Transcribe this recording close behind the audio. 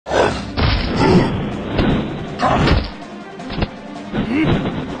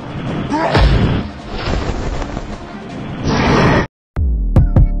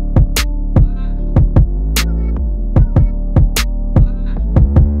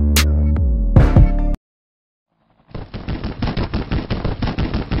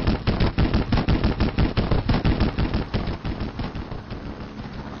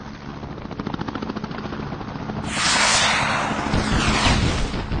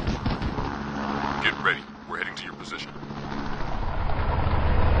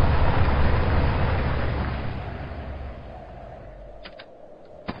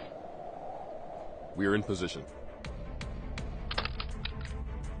position.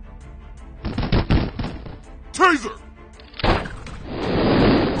 Taser!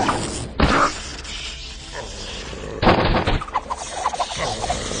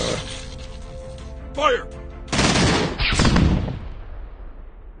 Fire!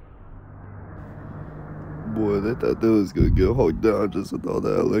 Boy, they thought they was gonna get hawked down just with all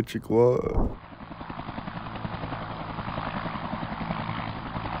that electric wire.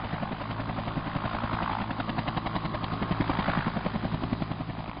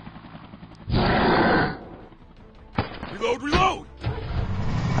 Reload, reload!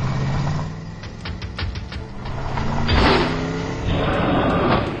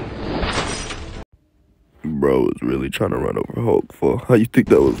 Bro was really trying to run over Hulk for how you think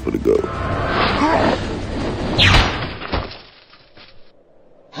that was gonna go?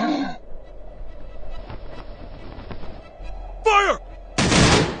 Fire!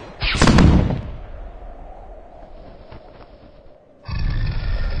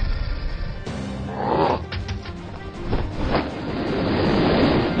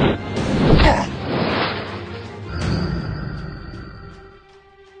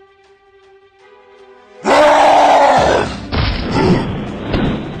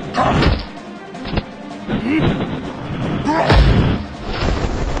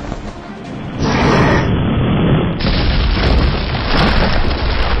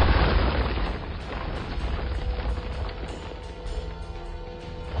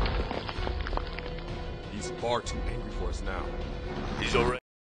 He's far too angry for us now. He's already.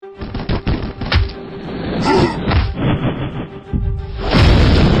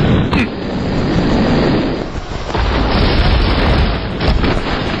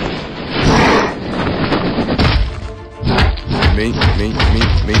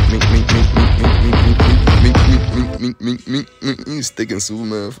 Me, sticking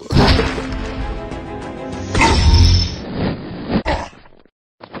Superman.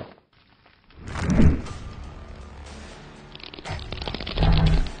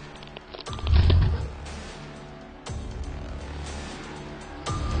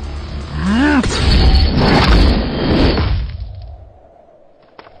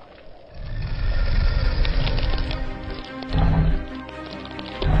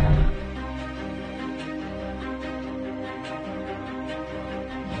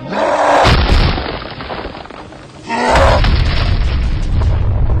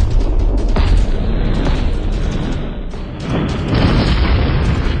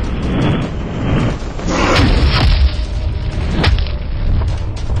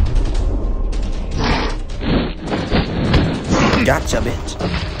 Gotcha, bitch.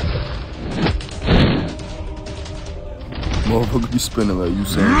 Motherfucker be spinning like you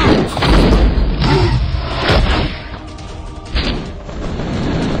saying.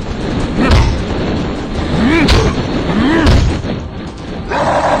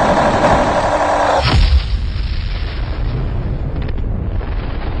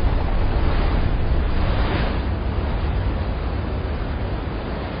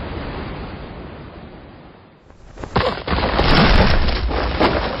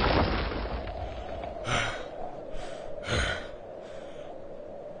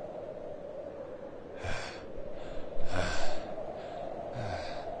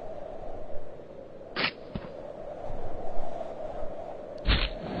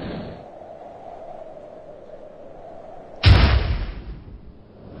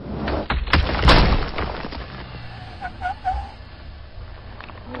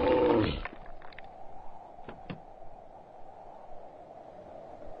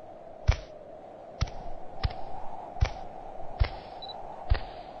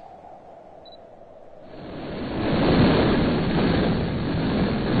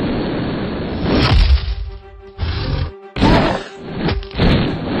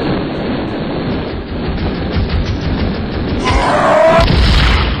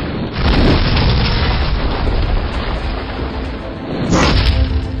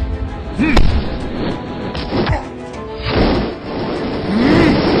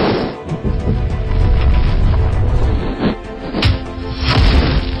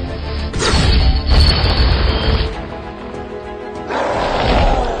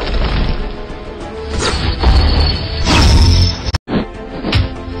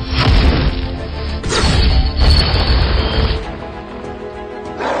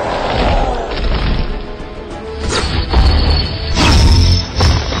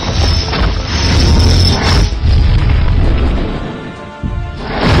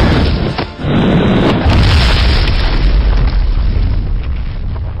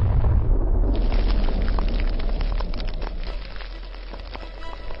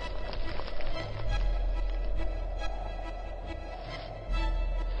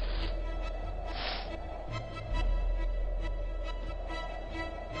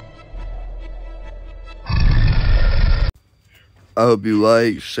 I hope you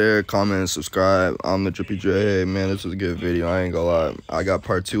like, share, comment, and subscribe. I'm the Drippy Dre. Hey, man, this was a good video. I ain't gonna lie. I got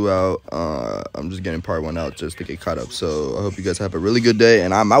part 2 out. I'm just getting part 1 out just to get caught up. So I hope you guys have a really good day,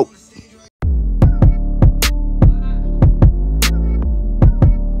 and I'm out.